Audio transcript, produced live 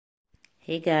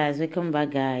Hey guys, welcome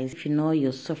back guys. If you know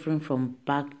you're suffering from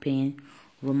back pain,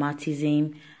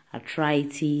 rheumatism,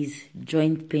 arthritis,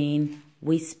 joint pain,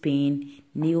 waist pain,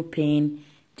 knee pain,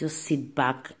 just sit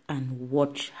back and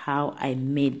watch how I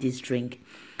made this drink.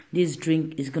 This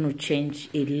drink is going to change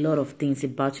a lot of things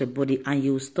about your body and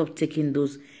you'll stop taking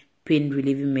those pain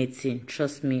relieving medicine.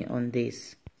 Trust me on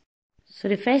this. So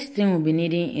the first thing we'll be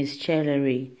needing is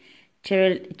celery.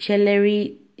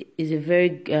 Celery is a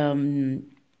very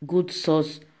good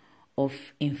source of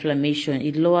inflammation.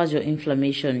 It lowers your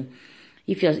inflammation.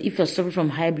 If you're suffering from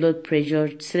high blood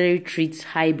pressure, celery treats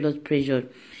high blood pressure.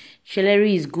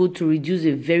 Celery is good to reduce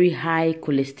a very high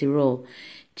cholesterol.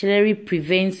 Celery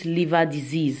prevents liver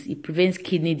disease. It prevents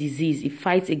kidney disease. It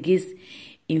fights against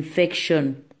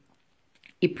infection.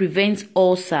 It prevents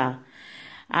ulcer.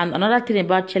 And another thing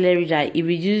about celery is that it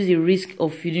reduces the risk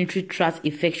of urinary tract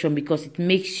infection because it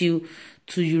makes you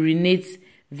to urinate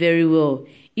very well.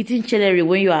 Eating celery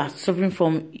when you are suffering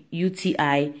from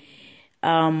UTI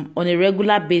on a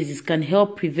regular basis can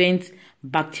help prevent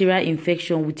bacterial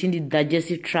infection within the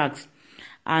digestive tract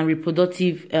and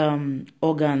reproductive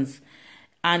organs,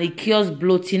 and it cures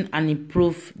bloating and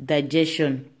improves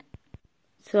digestion.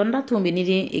 So another thing we'll be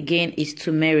needing again is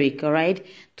turmeric. All right,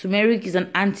 turmeric is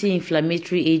an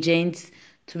anti-inflammatory agent.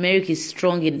 Turmeric is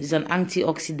strong. It's an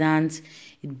antioxidant.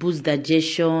 It boosts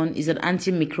digestion. It's an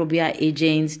antimicrobial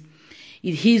agent.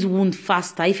 It heals wound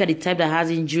faster. If you're the type that has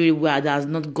injury where that has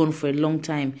not gone for a long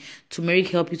time, turmeric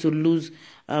helps you to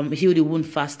heal the wound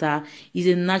faster. It's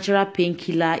a natural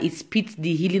painkiller. It speeds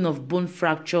the healing of bone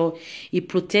fracture. It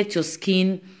protects your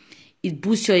skin. It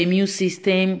boosts your immune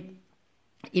system.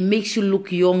 It makes you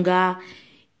look younger.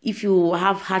 If you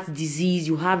have heart disease,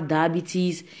 you have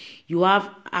diabetes, you have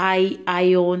high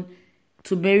iron,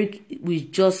 turmeric is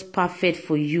just perfect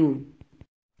for you.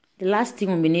 The last thing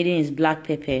we'll be needing is black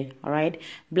pepper, alright?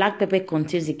 Black pepper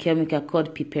contains a chemical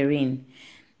called piperine.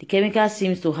 The chemical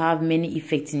seems to have many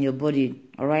effects in your body,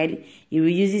 alright? It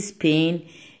reduces pain,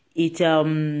 it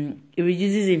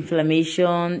reduces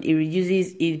inflammation,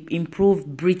 it improves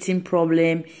breathing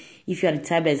problem. If you are the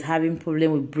type that is having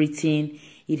problem with breathing,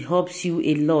 it helps you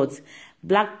a lot.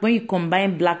 When you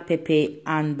combine black pepper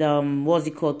and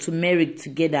turmeric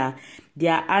together, they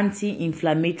are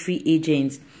anti-inflammatory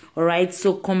agents. All right,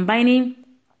 so combining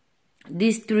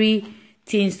these three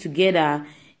things together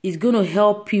is going to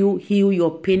help you heal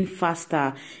your pain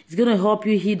faster. It's going to help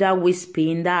you heal that waist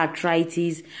pain, that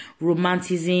arthritis,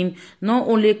 rheumatism, not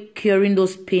only curing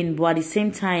those pain, but at the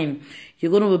same time,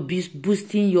 you're going to be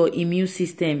boosting your immune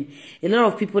system. A lot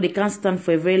of people, they can't stand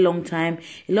for a very long time.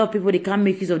 A lot of people, they can't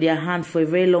make use of their hand for a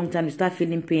very long time. They start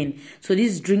feeling pain. So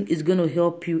this drink is going to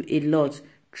help you a lot.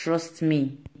 Trust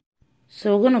me.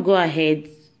 So we're going to go ahead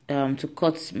to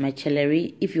cut my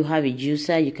celery. If you have a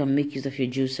juicer, you can make use of your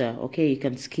juicer. Okay, you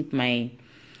can skip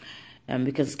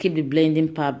the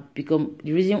blending part, because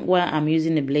the reason why I'm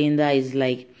using a blender is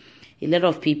like a lot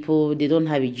of people, they don't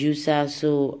have a juicer.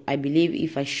 So I believe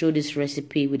if I show this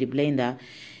recipe with a blender,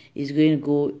 it's going to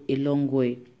go a long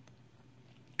way.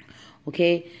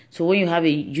 Okay, so when you have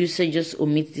a juicer, just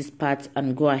omit this part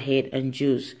and go ahead and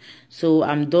juice. So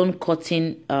I'm done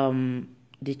cutting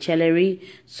the celery.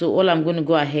 So all I'm going to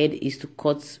go ahead is to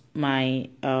cut my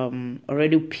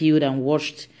already peeled and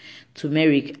washed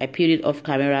turmeric. I peeled it off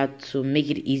camera to make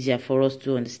it easier for us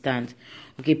to understand.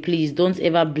 Okay, please don't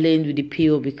ever blend with the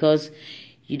peel because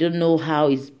you don't know how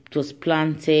it was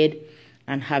planted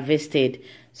and harvested.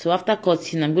 So after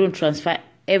cutting, I'm going to transfer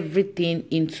everything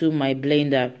into my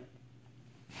blender.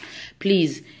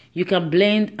 Please, you can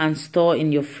blend and store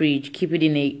in your fridge. Keep it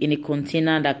in a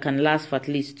container that can last for at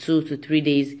least 2 to 3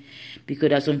 days, because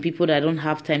there are some people that don't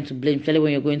have time to blend, especially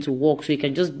when you're going to work. So you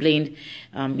can just blend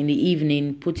in the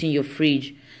evening, put in your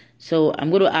fridge. So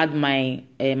I'm going to add my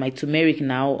turmeric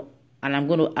now, and I'm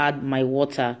going to add my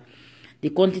water. The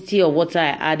quantity of water I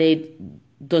added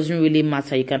doesn't really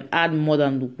matter. You can add more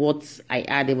than what I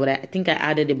added, but I think I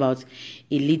added about 1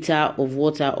 liter of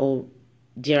water or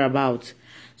thereabout.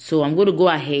 So I'm going to go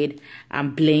ahead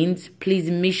and blend.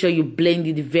 Please make sure you blend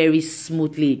it very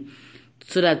smoothly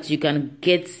so that you can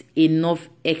get enough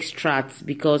extracts,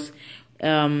 because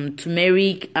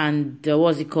turmeric and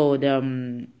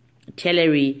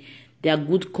celery, they are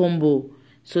good combo.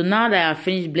 So now that I have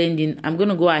finished blending, I'm going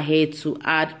to go ahead to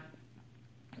add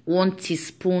 1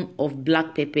 teaspoon of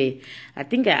black pepper. I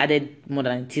think I added more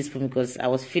than a teaspoon because I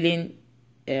was feeling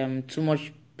too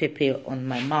much pepper on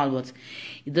my mouth, but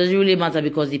it doesn't really matter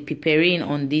because the piperine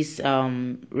on this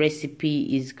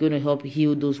recipe is going to help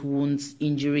heal those wounds,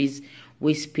 injuries,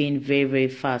 waist pain very, very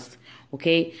fast.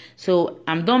 Okay, so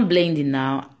I'm done blending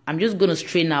now. I'm just going to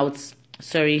strain out,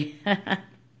 sorry,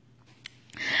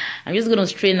 I'm just gonna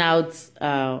strain out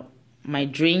my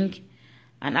drink,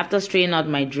 and after straining out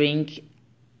my drink,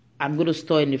 I'm gonna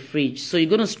store in the fridge. So you're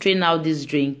gonna strain out this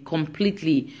drink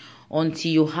completely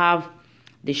until you have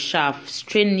the shaft.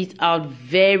 Strain it out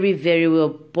very, very well.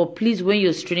 But please, when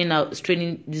you're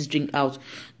straining this drink out,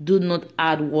 do not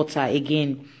add water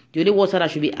again. The only water that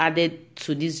should be added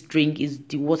to this drink is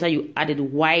the water you added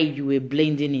while you were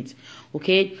blending it.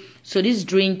 Okay, so this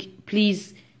drink,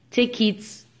 please take it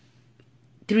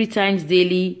 3 times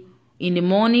daily, in the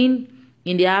morning,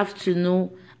 in the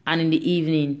afternoon, and in the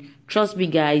evening. Trust me,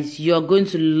 guys, you're going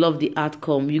to love the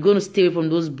outcome. You're going to stay away from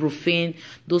those brufen,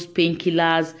 those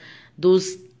painkillers,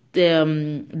 those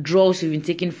drugs you've been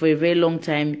taking for a very long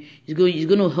time. It's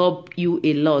going to help you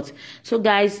a lot. So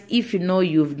guys, if you know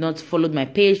you've not followed my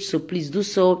page, so please do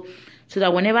so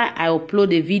that whenever I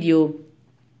upload a video,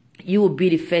 you will be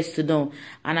the first to know.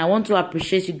 And I want to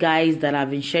appreciate you guys that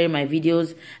have been sharing my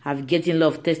videos. I've getting a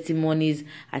lot of testimonies.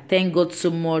 I thank God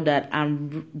so much that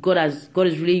God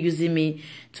is really using me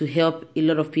to help a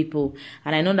lot of people.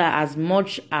 And I know that as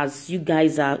much as you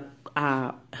guys are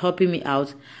helping me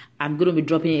out, I'm going to be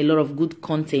dropping a lot of good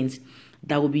content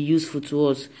that will be useful to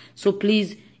us. So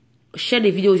please share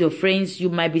the video with your friends. You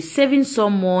might be saving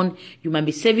someone, you might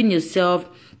be saving yourself,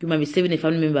 you might be saving a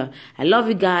family member. I love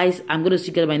you guys. I'm going to see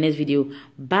you guys in my next video.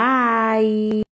 Bye.